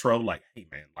Electro, like, hey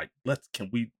man, like let's can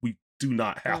we do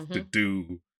not have to Mhm.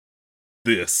 do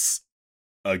this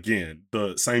again.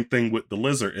 The same thing with the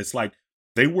Lizard. It's like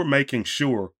they were making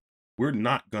sure we're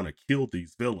not gonna kill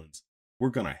these villains.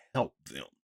 We're gonna help them.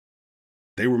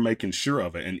 They were making sure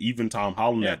of it. And even Tom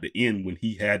Holland Yeah. at the end, when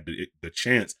he had the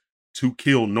chance to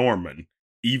kill Norman,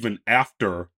 even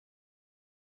after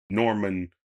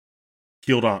Norman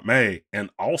killed Aunt May and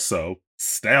also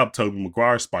stabbed Tobey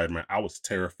Maguire's Spider-Man, I was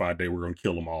terrified they were going to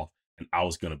kill him off, and I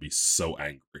was going to be so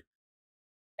angry.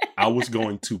 I was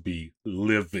going to be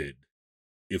livid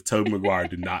if Tobey Maguire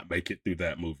did not make it through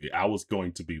that movie. I was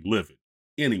going to be livid.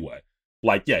 Anyway,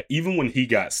 like, yeah, even when he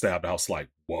got stabbed, I was like,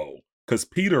 whoa. Because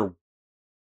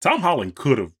Tom Holland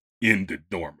could have ended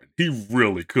Norman. He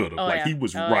really could have. Oh Like, he yeah.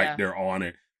 was Oh right yeah. there on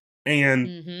it. And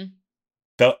Mhm.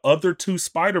 the other two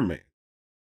Spider-Man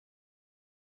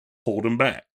pulled him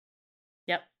back.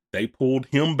 Yep. They pulled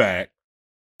him back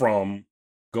from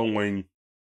going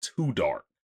too dark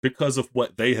because of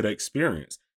what they had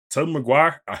experienced. Tobey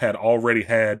Maguire had already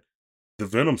had the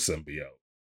Venom symbiote.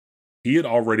 He had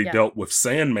already Yep. dealt with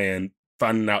Sandman,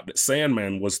 finding out that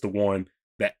Sandman was the one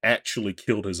that actually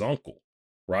killed his uncle,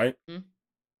 right? Mhm.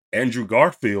 Andrew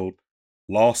Garfield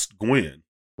lost Gwen,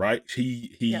 right?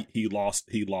 Yep. He lost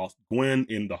Gwen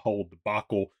in the whole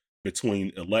debacle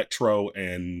between Electro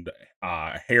and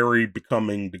Harry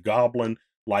becoming the Goblin.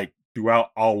 Like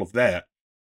throughout all of that,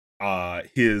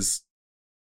 his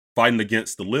fighting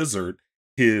against the Lizard,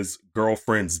 his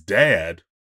girlfriend's dad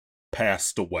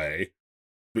passed away,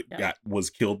 Yep. got was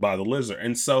killed by the Lizard,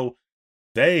 and so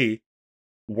they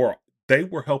were they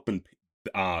were helping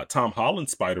Tom Holland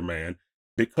Spider Man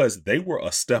because they were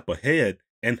a step ahead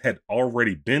and had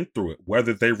already been through it,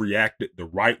 whether they reacted the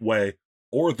right way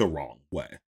or the wrong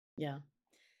way. Yeah.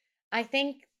 I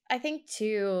think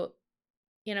too,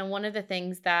 one of the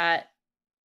things that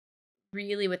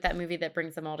really with that movie that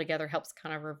brings them all together helps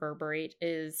kind of reverberate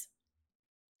is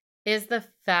the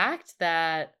fact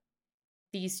that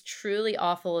these truly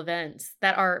awful events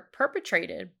that are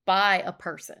perpetrated by a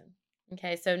person.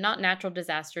 Okay, so not natural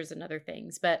disasters and other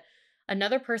things, but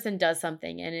another person does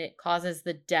something and it causes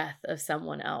the death of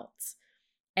someone else.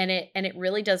 And it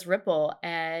really does ripple,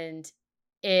 and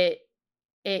it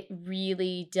it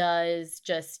really does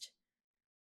just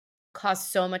cause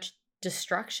so much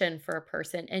destruction for a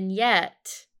person. And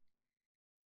yet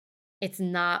it's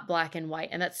not black and white.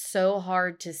 And that's so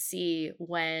hard to see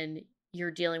when you're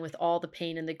dealing with all the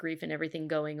pain and the grief and everything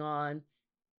going on.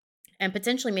 And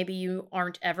potentially maybe you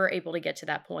aren't ever able to get to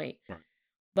that point. Right.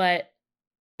 But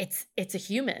it's a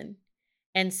human.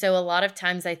 And so a lot of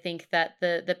times I think that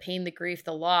the pain, the grief,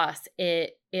 the loss,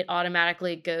 it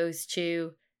automatically goes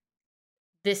to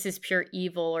this is pure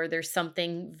evil, or there's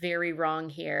something very wrong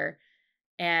here.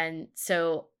 And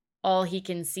so all he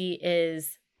can see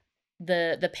is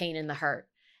the pain and the hurt,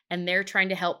 and they're trying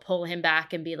to help pull him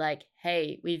back and be like,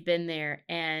 hey, we've been there,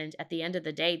 and at the end of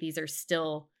the day these are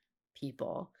still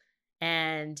people,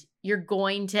 and you're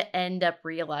going to end up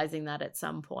realizing that at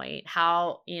some point,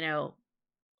 how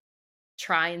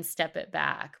try and step it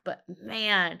back. But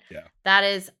man, Yeah. that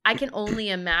is, I can only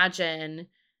imagine,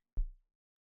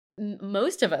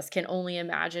 most of us can only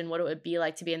imagine what it would be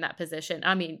like to be in that position.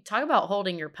 I mean, talk about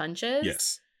holding your punches.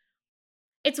 Yes.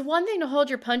 It's one thing to hold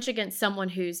your punch against someone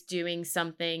who's doing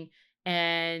something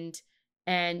and,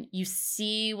 and you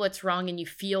see what's wrong and you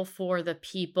feel for the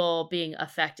people being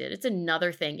affected. It's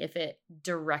another thing if it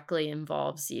directly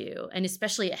involves you, and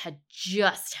especially it had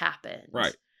just happened.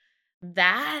 Right.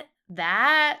 That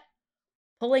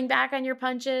pulling back on your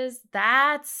punches,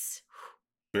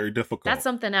 Very that's difficult.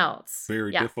 something else.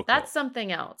 Very Yeah, difficult. that's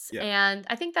something else. Yeah. And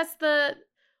I think that's the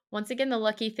once again the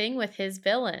lucky thing with his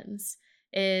villains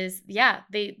is yeah,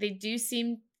 they do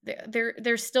seem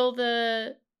they're still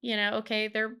the, okay,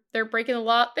 they're breaking the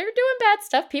law. They're doing bad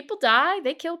stuff. People die,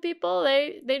 they kill people.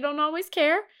 They don't always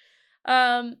care.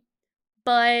 Um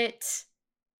but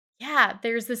yeah,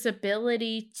 there's this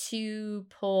ability to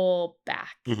pull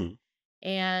back. Hmm.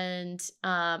 And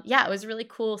yeah, it was really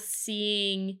cool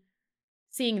seeing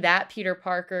that Peter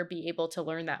Parker be able to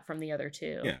learn that from the other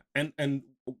 2. Yeah. And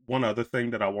one other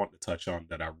thing that I want to touch on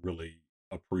that I really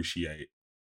appreciate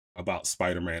about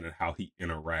Spider-Man and how he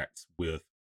interacts with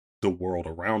the world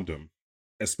around him,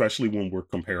 especially when we're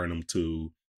comparing him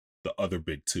to the other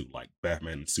big two, like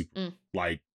Batman and Superman. Mm,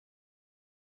 Like,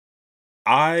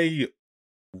 I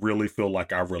really feel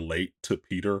like I relate to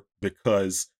Peter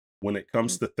because when it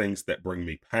comes mm. to things that bring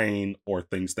me pain or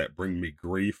things that bring me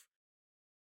grief,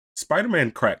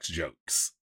 Spider-Man cracks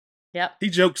jokes. Yep. He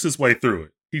jokes his way through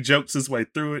it. He jokes his way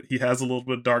through it. He has a little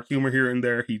bit of dark humor here and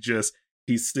there.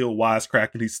 He's still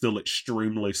wisecracking. He's still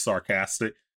extremely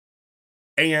sarcastic.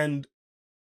 And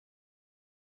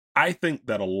I think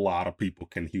that a lot of people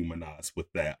can humanize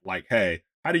with that. Like, hey,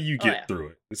 how do you Oh, get yeah. through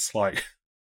it? It's like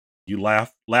you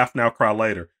laugh now, cry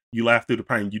later. You laugh through the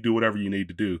pain. You do whatever you need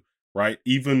to do, right?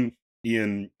 Even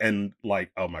and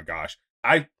like, oh my gosh,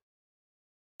 I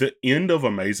the end of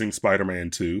Amazing Spider-Man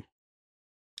 2,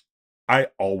 I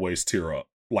always tear up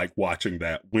like watching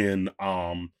that when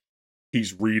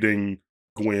he's reading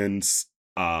Gwen's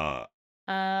uh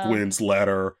Uh, Gwen's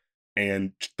letter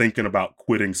and thinking about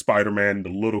quitting Spider-Man. The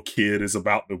little kid is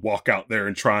about to walk out there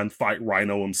and try and fight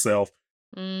Rhino himself.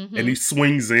 And he mhm.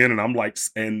 swings in and I'm like,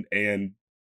 and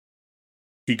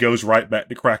he goes right back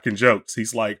to cracking jokes.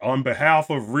 He's like, on behalf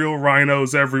of real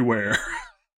rhinos everywhere.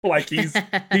 Like he's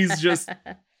just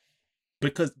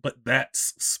but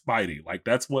that's Spidey. Like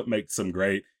that's what makes him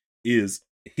great is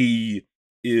he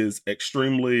is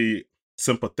extremely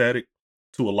sympathetic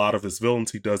to a lot of his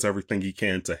villains. He does everything he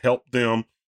can to help them.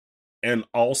 And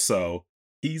also,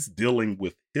 he's dealing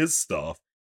with his stuff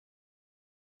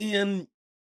in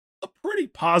a pretty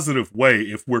positive way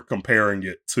if we're comparing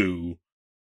it to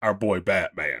our boy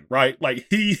Batman, right? Like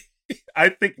I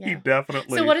think he Yeah. So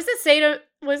definitely what does it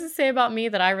say about me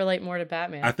that I relate more to I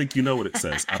Batman? think you know what it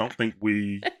says. I don't think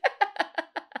we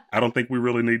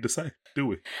really need to say, do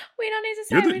we? We don't need to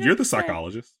say, we don't You're need the to say.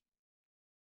 psychologist.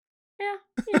 Yeah,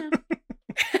 you know.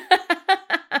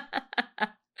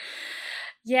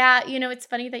 Yeah, it's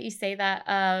funny that you say that,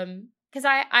 because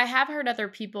I have heard other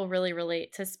people really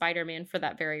relate to Spider-Man for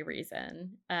that very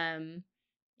reason.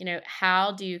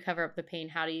 How do you cover up the pain?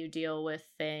 How do you deal with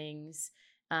things?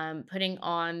 Putting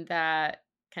on that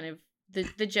kind of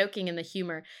the joking and the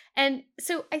humor. And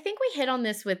so I think we hit on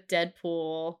this with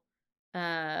Deadpool.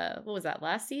 What was that,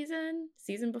 last season?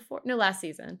 Season before? No, last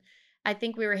season. I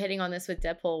think we were hitting on this with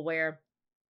Deadpool where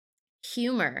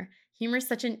humor is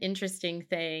such an interesting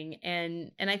thing,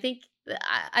 and I think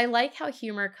I like how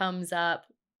humor comes up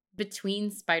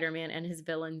between Spider-Man and his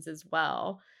villains as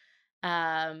well.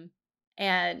 Um,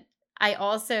 and I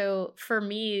also, for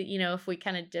me, if we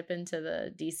kind of dip into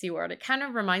the DC world, it kind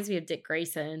of reminds me of Dick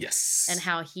Grayson and Yes.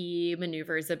 how he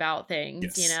maneuvers about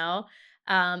things, Yes.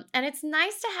 and it's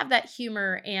nice to have that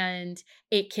humor, and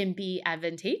it can be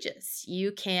advantageous.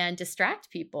 You can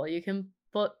distract people, you can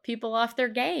put people off their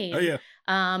Oh game. yeah.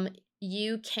 um,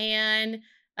 you can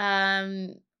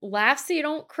laugh so you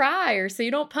don't cry or so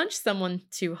you don't punch someone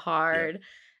too Yeah. hard.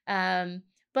 um,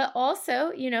 but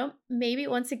also, maybe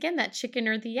once again that chicken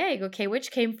or the egg. Okay,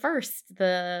 which came first?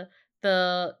 The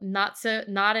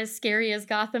not as scary as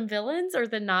Gotham villains, or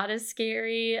the not as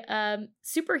scary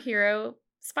superhero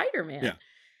Spider-Man? Yeah.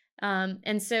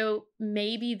 And so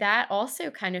maybe that also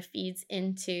kind of feeds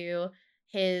into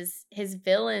his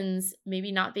villains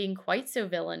maybe not being quite so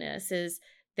villainous, is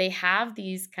they have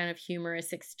these kind of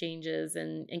humorous exchanges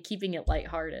and keeping it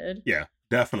lighthearted. Yeah.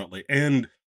 Definitely. And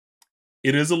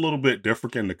it is a little bit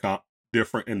different in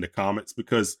the comics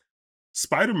because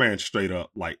Spider-Man straight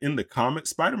up, like in the comics,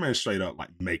 Spider-Man straight up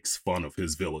like makes fun of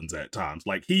his villains at times.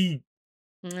 Like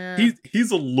Uh,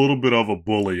 he's a little bit of a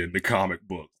bully in the comic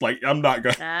books. Like I'm not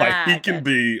gonna like he can Good.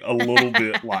 be a little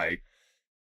bit like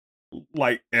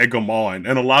egg them on,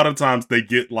 and a lot of times they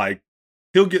get like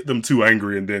he'll get them too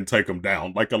angry and then take them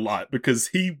down like a lot because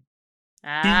he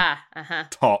Uh-huh.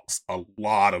 talks a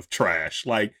lot of trash.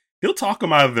 Like he'll talk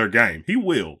them out of their game. He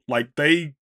will. Like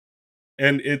they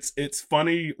and it's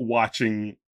funny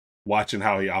watching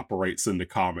how he operates in the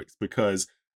comics because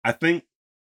I think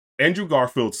Andrew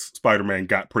Garfield's Spider-Man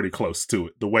got pretty close to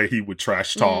it. The way he would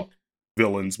trash Mm, talk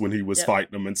villains when he was yep.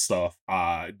 fighting them and stuff,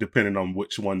 depending on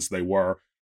which ones they were.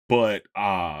 But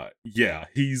yeah,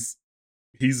 he's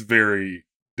very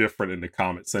different in the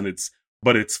comics, and it's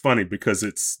funny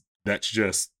because that's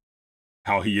just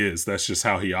how he is. That's just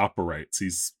how he operates.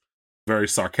 He's very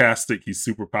sarcastic. He's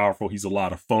super powerful. He's a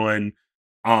lot of fun.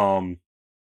 Um,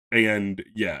 and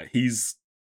yeah, he's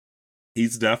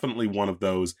definitely one of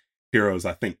those heroes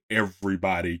I think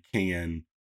everybody can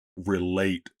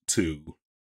relate to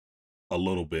a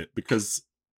little bit because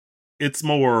it's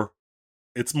more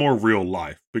it's more real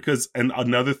life because and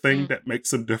another thing Mm. that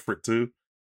makes him different too,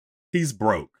 he's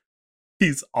broke.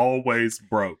 He's always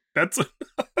broke. That's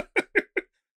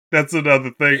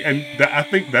another thing, and I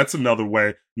think that's another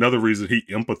reason he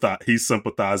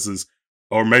sympathizes,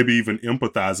 or maybe even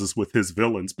empathizes with his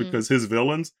villains Mm. because his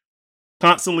villains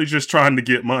constantly just trying to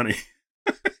get money,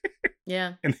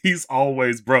 Yeah. and he's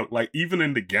always broke. Like even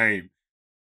in the game,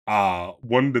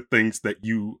 one of the things that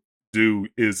you do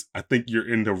is I think you're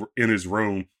in his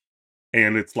room,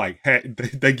 and it's like hey,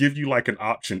 they give you like an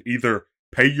option: either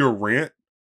pay your rent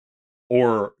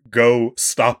or go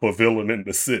stop a villain in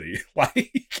the city.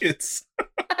 Like it's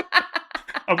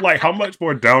I'm like, how much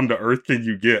more down to earth can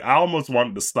you get? I almost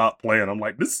wanted to stop playing. I'm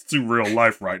like, this is too real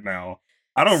life right now.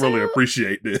 I don't So really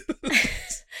appreciate this.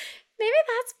 maybe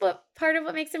that's what part of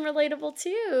what makes him relatable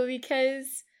too,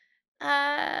 because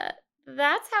uh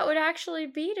that's how it would actually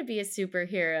be to be a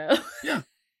superhero. Yeah.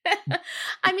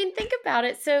 I mean, think about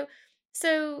it. So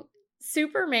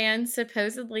Superman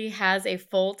supposedly has a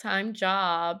full-time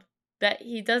job that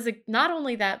he does not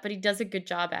only that, but he does a good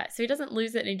job at. So he doesn't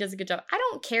lose it and he does a good job. I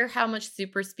don't care how much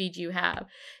super speed you have,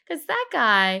 cuz that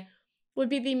guy would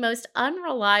be the most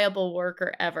unreliable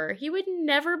worker ever. He would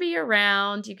never be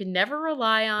around. You could never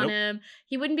rely on Nope. him.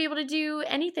 He wouldn't be able to do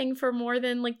anything for more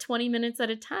than like 20 minutes at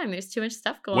a time. There's too much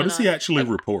stuff What going does he on. actually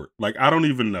Like, report? Like, I don't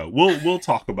even know. We'll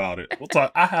talk about it. We'll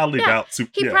talk. I highly yeah, doubt.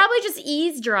 he Yeah. probably just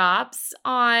eavesdrops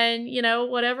on,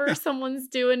 whatever Yeah. someone's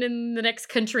doing in the next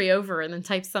country over and then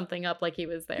types something up like he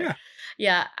was there.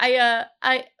 Yeah. Yeah,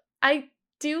 I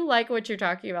do like what you're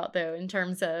talking about though in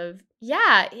terms of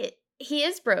he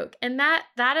is broke and that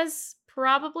is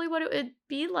probably what it would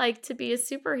be like to be a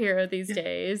superhero these Yeah.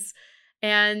 days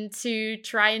and to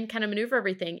try and kind of maneuver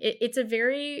everything. It's a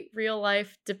very real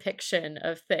life depiction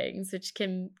of things which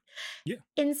can Yeah.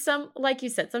 in some like you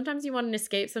said, sometimes you want an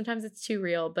escape, sometimes it's too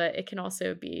real, but it can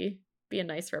also be a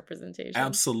nice representation.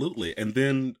 Absolutely. And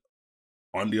then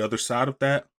on the other side of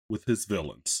that, with his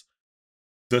villains,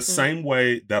 the Mm, same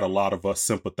way that a lot of us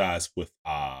sympathize with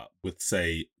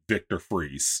say Victor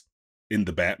Freeze in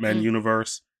the Batman mm,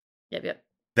 universe, yep, yep.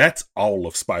 that's all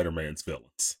of Spider-Man's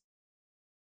villains,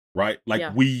 right? Like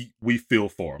Yeah. we feel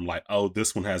for him. Like, oh,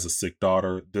 this one has a sick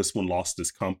daughter. This one lost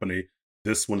his company.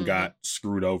 This one Mhm. got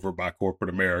screwed over by corporate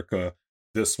America.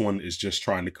 This one is just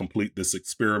trying to complete this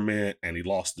experiment and he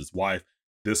lost his wife.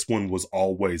 This one was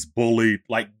always bullied.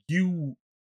 Like you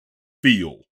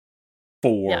feel Yeah.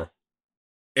 for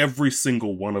every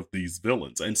single one of these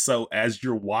villains. And so as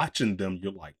you're watching them,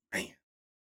 you're like, man,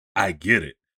 I get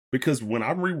it. Because when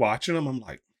I'm rewatching them, I'm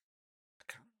like,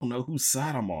 don't know whose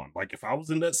side I'm on. Like if I was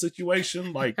in that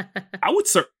situation, like I would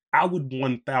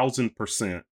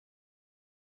 1000%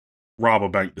 rob a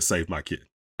bank to save my kid.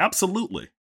 Absolutely.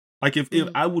 Like if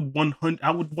Mm, I would 100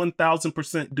 I would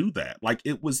 1000% do that. Like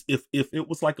it was if it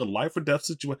was like a life or death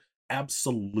situation,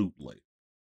 absolutely.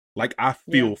 Like I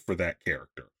yeah. feel for that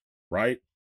character, right?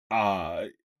 Uh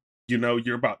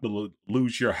you're about to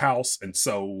lose your house and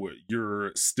so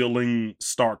you're stealing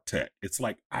Stark tech. It's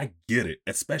like I get it,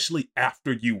 especially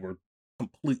after you were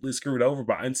completely screwed over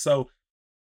by. And so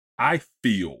I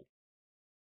feel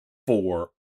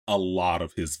for a lot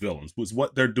of his villains. Was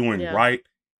what they're doing Yeah. right?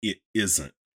 It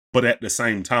isn't. But at the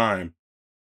same time,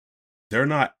 they're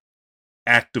not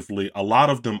actively a lot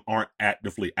of them aren't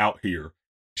actively out here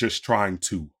just trying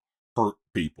to hurt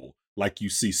people like you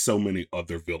see so many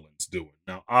other villains doing.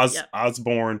 Now Yeah.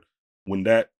 Osborn, when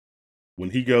that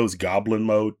when he goes goblin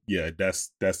mode, yeah,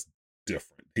 that's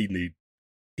different. He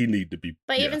need to be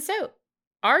But yeah. even so,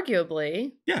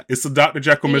 arguably, Yeah, it's a Dr.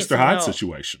 Jekyll, he needs Mr. some Hyde help.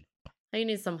 situation. He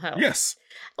needs some help. Yes.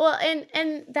 Well,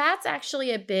 and that's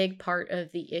actually a big part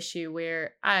of the issue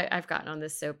where I've gotten on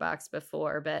this soapbox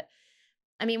before, but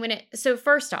I mean when it so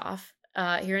first off,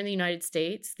 here in the United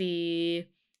States, the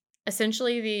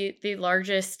essentially the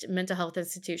largest mental health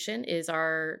institution is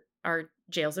our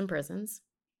jails and prisons.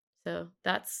 So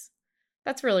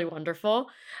That's really wonderful.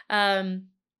 Um,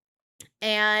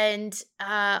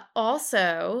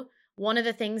 also, one of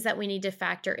the things that we need to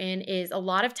factor in is a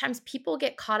lot of times people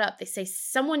get caught up. They say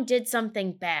someone did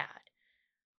something bad.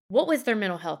 What was their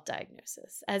mental health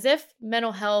diagnosis? As if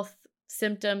mental health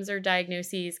symptoms or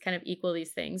diagnoses kind of equal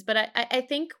these things. But I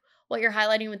think what you're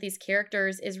highlighting with these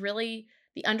characters is really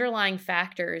the underlying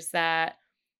factors that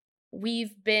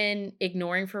we've been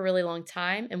ignoring for a really long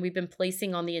time, and we've been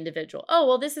placing on the individual. Oh,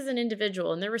 well, this is an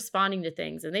individual and they're responding to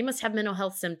things and they must have mental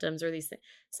health symptoms or these things.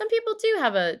 Some people do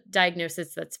have a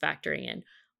diagnosis that's factoring in,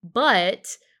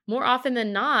 but more often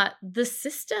than not, the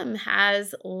system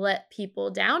has let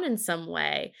people down in some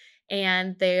way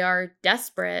and they are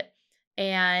desperate.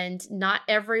 And not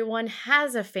everyone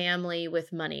has a family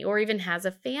with money or even has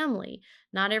a family.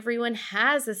 Not everyone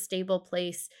has a stable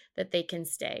place that they can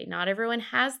stay. Not everyone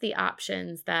has the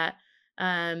options that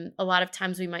a lot of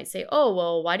times we might say, oh,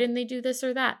 well, why didn't they do this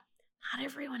or that? Not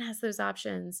everyone has those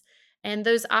options. And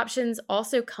those options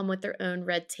also come with their own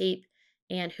red tape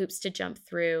and hoops to jump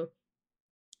through.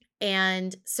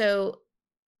 And so,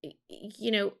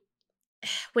 you know,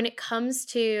 when it comes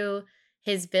to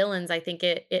his villains, I think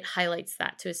it highlights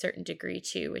that to a certain degree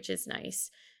too, which is nice.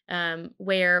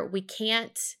 Where we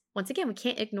can't, once again, we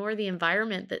can't ignore the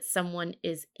environment that someone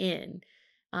is in.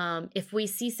 If we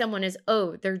see someone as,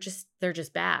 oh, they're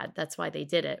just bad, that's why they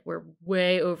did it. We're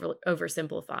way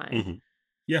oversimplifying. Hmm.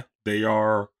 Yeah, they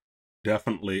are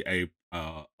definitely a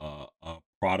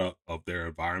product of their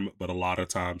environment, but a lot of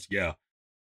times, yeah,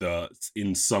 the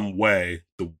in some way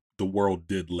the world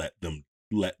did let them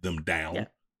Yeah, down,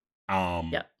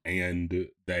 yeah, and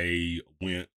they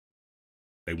went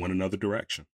another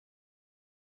direction.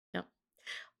 yeah.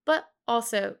 But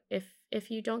also, if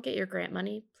you don't get your grant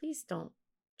money, please don't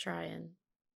try and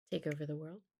take over the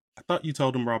world. I thought you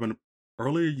told him Robin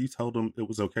earlier. You told him it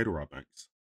was okay to rob banks.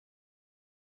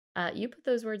 You put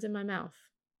those words in my mouth,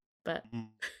 but Mm,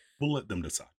 we'll let them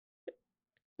decide.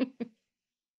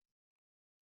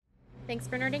 thanks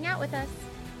for nerding out with us.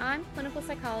 I'm clinical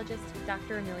psychologist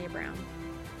Dr. Amelia Brown.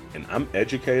 And I'm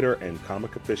educator and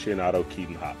comic aficionado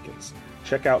Keeden Hopkins.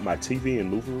 Check out my TV and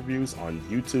movie reviews on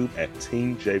YouTube at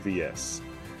Team JVS.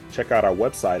 Check out our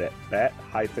website at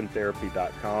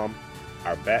bat-therapy.com,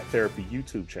 our Bat Therapy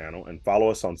YouTube channel, and follow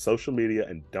us on social media.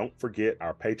 And don't forget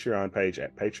our Patreon page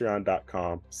at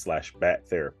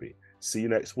patreon.com/battherapy. See you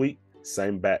next week.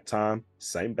 Same bat time,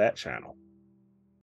 same bat channel.